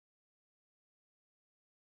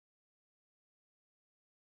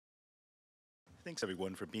Thanks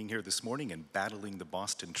everyone for being here this morning and battling the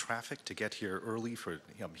Boston traffic to get here early for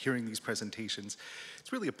hearing these presentations.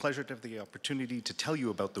 It's really a pleasure to have the opportunity to tell you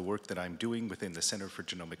about the work that I'm doing within the Center for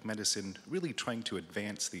Genomic Medicine, really trying to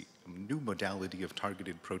advance the new modality of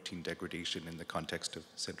targeted protein degradation in the context of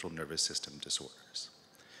central nervous system disorders.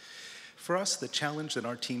 For us, the challenge that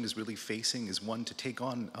our team is really facing is one to take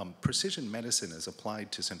on precision medicine as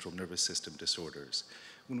applied to central nervous system disorders.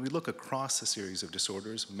 When we look across a series of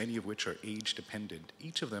disorders, many of which are age-dependent,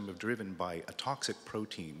 each of them are driven by a toxic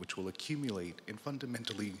protein which will accumulate and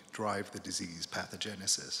fundamentally drive the disease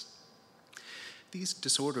pathogenesis. These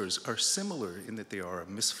disorders are similar in that they are a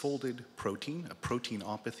misfolded protein, a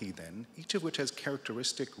proteinopathy then, each of which has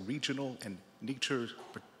characteristic regional and nature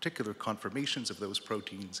particular conformations of those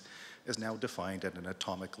proteins as now defined at an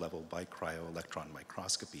atomic level by cryo-electron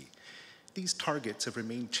microscopy. These targets have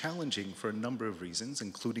remained challenging for a number of reasons,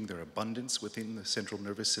 including their abundance within the central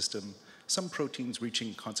nervous system, some proteins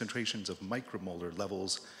reaching concentrations of micromolar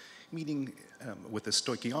levels, meaning with the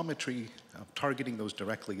stoichiometry, targeting those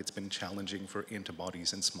directly, it's been challenging for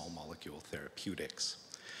antibodies and small molecule therapeutics.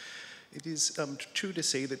 It is true to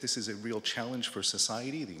say that this is a real challenge for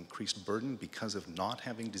society. The increased burden because of not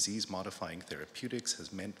having disease-modifying therapeutics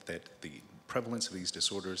has meant that the prevalence of these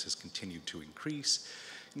disorders has continued to increase.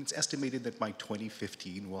 And it's estimated that by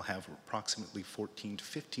 2015, we'll have approximately 14 to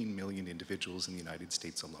 15 million individuals in the United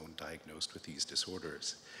States alone diagnosed with these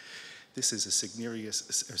disorders. This is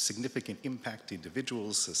a significant impact to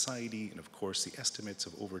individuals, society, and of course, the estimates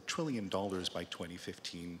of over $1 trillion by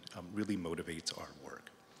 2015 really motivates our work.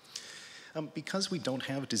 Because we don't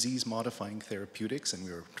have disease-modifying therapeutics and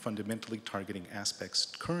we are fundamentally targeting aspects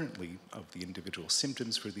currently of the individual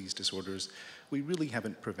symptoms for these disorders, we really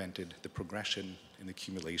haven't prevented the progression and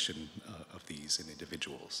accumulation of these in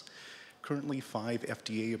individuals. Currently, 5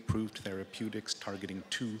 FDA-approved therapeutics targeting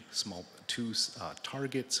two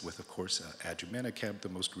targets with, of course, adjuvanticab, the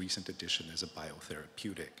most recent addition as a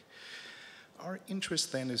biotherapeutic. Our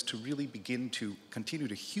interest then is to really begin to continue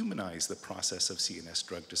to humanize the process of CNS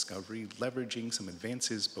drug discovery, leveraging some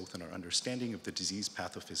advances both in our understanding of the disease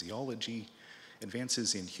pathophysiology,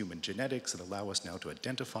 advances in human genetics that allow us now to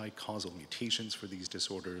identify causal mutations for these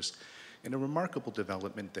disorders, and a remarkable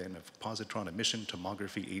development then of positron emission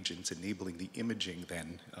tomography agents enabling the imaging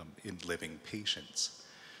then in living patients.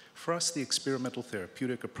 For us, the experimental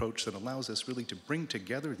therapeutic approach that allows us really to bring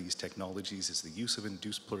together these technologies is the use of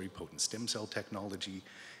induced pluripotent stem cell technology,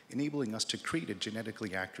 enabling us to create a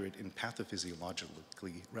genetically accurate and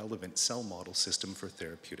pathophysiologically relevant cell model system for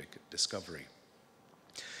therapeutic discovery.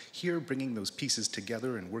 Here, bringing those pieces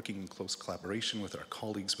together and working in close collaboration with our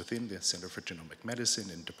colleagues within the Center for Genomic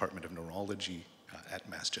Medicine and Department of Neurology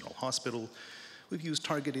at MassGeneral Hospital, we've used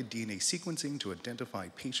targeted DNA sequencing to identify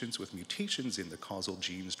patients with mutations in the causal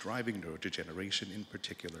genes driving neurodegeneration, in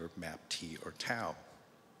particular MAPT or tau.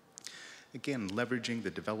 Again, leveraging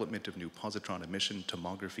the development of new positron emission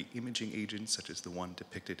tomography imaging agents, such as the one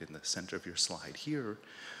depicted in the center of your slide here,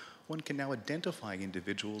 one can now identify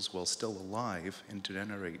individuals while still alive and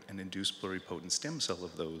generate an induced pluripotent stem cell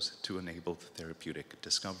of those to enable therapeutic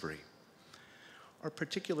discovery. Our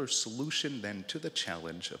particular solution then to the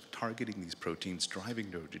challenge of targeting these proteins driving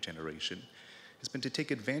neurodegeneration has been to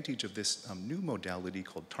take advantage of this new modality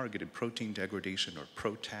called targeted protein degradation, or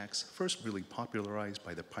PROTACs, first really popularized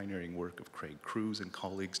by the pioneering work of Craig Cruz and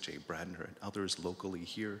colleagues, Jay Bradner and others locally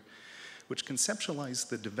here, which conceptualized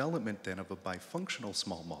the development then of a bifunctional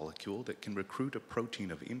small molecule that can recruit a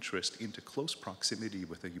protein of interest into close proximity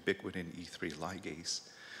with a ubiquitin E3 ligase,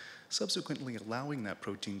 subsequently allowing that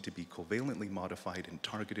protein to be covalently modified and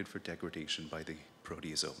targeted for degradation by the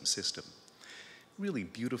proteasome system. Really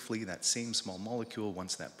beautifully, that same small molecule,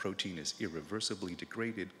 once that protein is irreversibly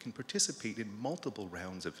degraded, can participate in multiple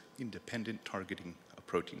rounds of independent targeting a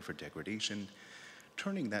protein for degradation,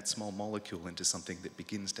 turning that small molecule into something that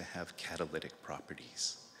begins to have catalytic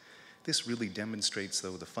properties. This really demonstrates,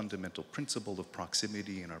 though, the fundamental principle of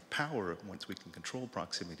proximity and our power, once we can control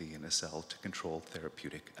proximity in a cell, to control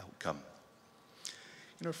therapeutic outcome.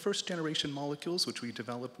 In our first generation molecules, which we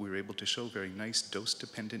developed, we were able to show very nice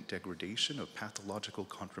dose-dependent degradation of pathological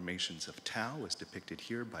conformations of tau, as depicted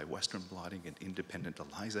here by Western blotting and independent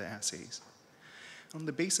ELISA assays. On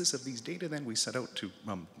the basis of these data, then, we set out to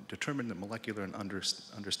determine the molecular and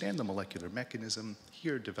understand the molecular mechanism,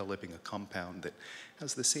 here developing a compound that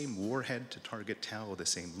has the same warhead to target tau, the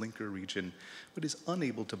same linker region, but is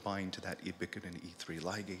unable to bind to that ubiquitin E3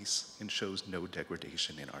 ligase and shows no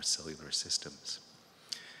degradation in our cellular systems.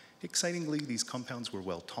 Excitingly, these compounds were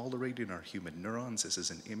well tolerated in our human neurons. This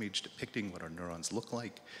is an image depicting what our neurons look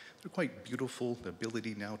like. They're quite beautiful. The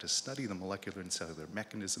ability now to study the molecular and cellular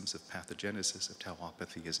mechanisms of pathogenesis of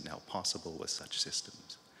tauopathy is now possible with such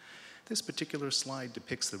systems. This particular slide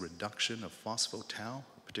depicts the reduction of phospho-tau,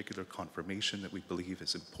 a particular conformation that we believe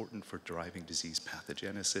is important for driving disease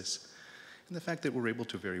pathogenesis, and the fact that we're able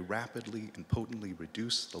to very rapidly and potently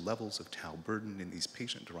reduce the levels of tau burden in these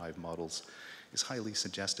patient-derived models is highly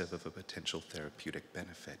suggestive of a potential therapeutic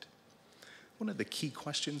benefit. One of the key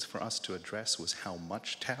questions for us to address was how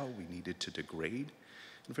much tau we needed to degrade.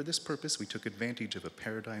 And for this purpose, we took advantage of a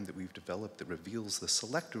paradigm that we've developed that reveals the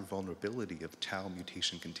selective vulnerability of tau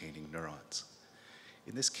mutation-containing neurons.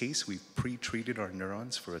 In this case, we've pre-treated our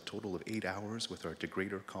neurons for a total of 8 hours with our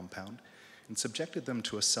degrader compound and subjected them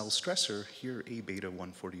to a cell stressor, here A-beta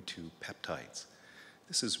 142 peptides.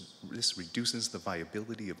 This reduces the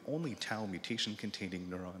viability of only tau mutation-containing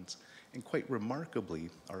neurons, and quite remarkably,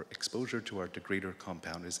 our exposure to our degrader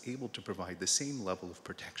compound is able to provide the same level of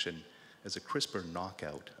protection as a CRISPR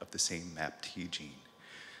knockout of the same MAPT gene.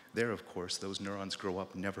 There, of course, those neurons grow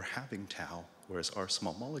up never having tau, whereas our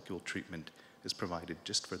small molecule treatment is provided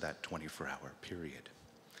just for that 24-hour period.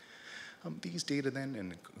 These data then,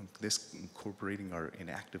 and this incorporating our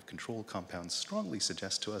inactive control compounds, strongly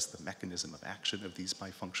suggest to us the mechanism of action of these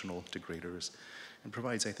bifunctional degraders and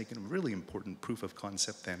provides, I think, a really important proof of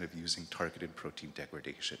concept then of using targeted protein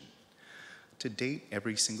degradation. To date,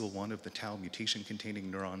 every single one of the tau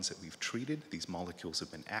mutation-containing neurons that we've treated, these molecules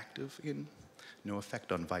have been active in, no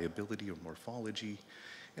effect on viability or morphology,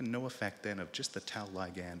 and no effect then of just the tau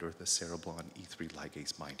ligand or the cereblon E3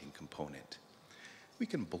 ligase binding component. We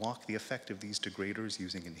can block the effect of these degraders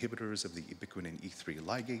using inhibitors of the ubiquitinin E3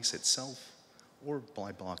 ligase itself, or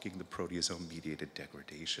by blocking the proteasome-mediated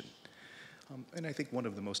degradation. And I think one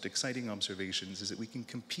of the most exciting observations is that we can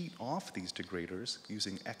compete off these degraders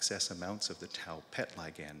using excess amounts of the tau PET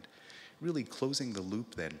ligand, really closing the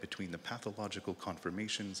loop then between the pathological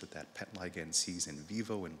conformations that that PET ligand sees in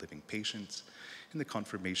vivo in living patients and the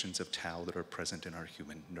conformations of tau that are present in our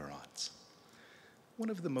human neurons. One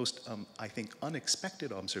of the most, I think,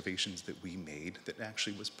 unexpected observations that we made that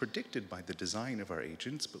actually was predicted by the design of our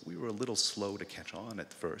agents, but we were a little slow to catch on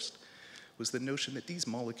at first, was the notion that these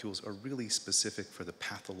molecules are really specific for the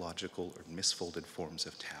pathological or misfolded forms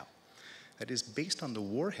of tau. That is, based on the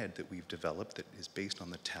warhead that we've developed that is based on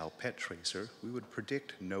the tau PET tracer, we would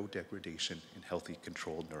predict no degradation in healthy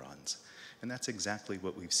controlled neurons. And that's exactly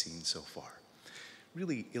what we've seen so far,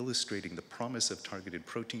 really illustrating the promise of targeted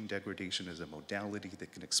protein degradation as a modality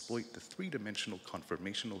that can exploit the three-dimensional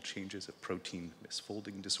conformational changes of protein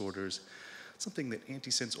misfolding disorders, something that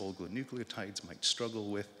antisense oligonucleotides might struggle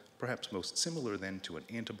with, perhaps most similar then to an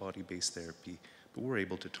antibody-based therapy, but we're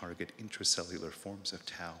able to target intracellular forms of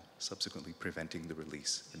tau, subsequently preventing the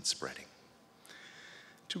release and spreading.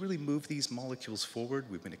 To really move these molecules forward,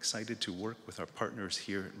 we've been excited to work with our partners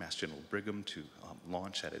here at MassGeneral Brigham to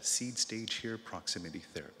launch at its seed stage here, Proximity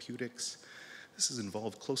Therapeutics. This has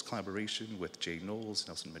involved close collaboration with Jay Knowles,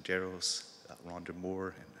 Nelson Medeiros, Rhonda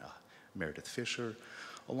Moore, and Meredith Fisher,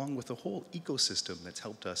 along with a whole ecosystem that's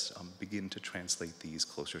helped us begin to translate these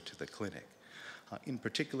closer to the clinic. In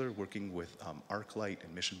particular, working with ArcLight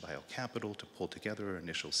and Mission BioCapital to pull together our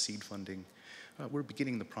initial seed funding. We're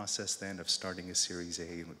beginning the process then of starting a Series A,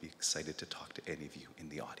 and would be excited to talk to any of you in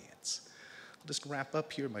the audience. I'll just wrap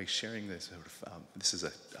up here by sharing this. This is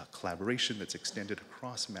a collaboration that's extended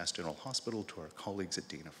across Mass General Hospital to our colleagues at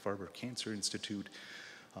Dana-Farber Cancer Institute,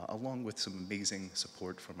 along with some amazing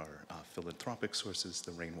support from our philanthropic sources,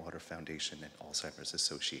 the Rainwater Foundation and Alzheimer's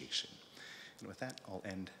Association. And with that, I'll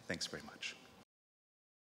end. Thanks very much.